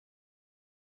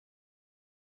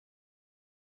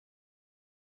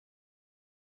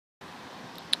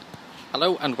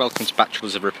Hello and welcome to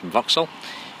Bachelors of Ripon Vauxhall.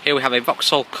 Here we have a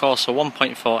Vauxhall Corsa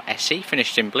 1.4 SE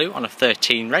finished in blue on a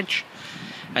 13 reg.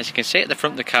 As you can see, at the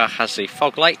front the car has the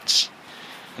fog lights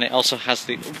and it also has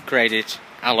the upgraded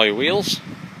alloy wheels.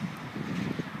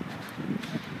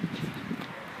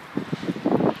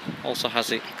 Also has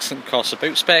the excellent Corsa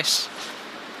boot space.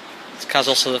 This car's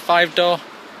also the 5-door,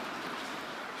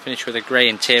 finished with a grey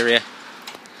interior.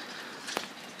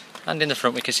 And in the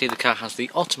front we can see the car has the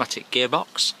automatic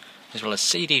gearbox, as well as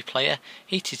CD player,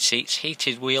 heated seats,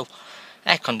 heated wheel,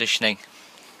 air conditioning,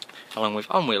 along with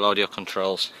on-wheel audio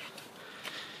controls,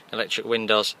 electric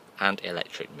windows and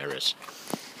electric mirrors.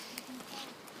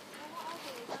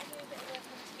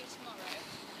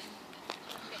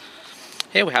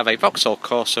 Here we have a Vauxhall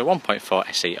Corsa 1.4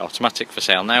 SE automatic for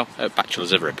sale now at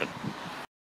Bachelors of Ripon.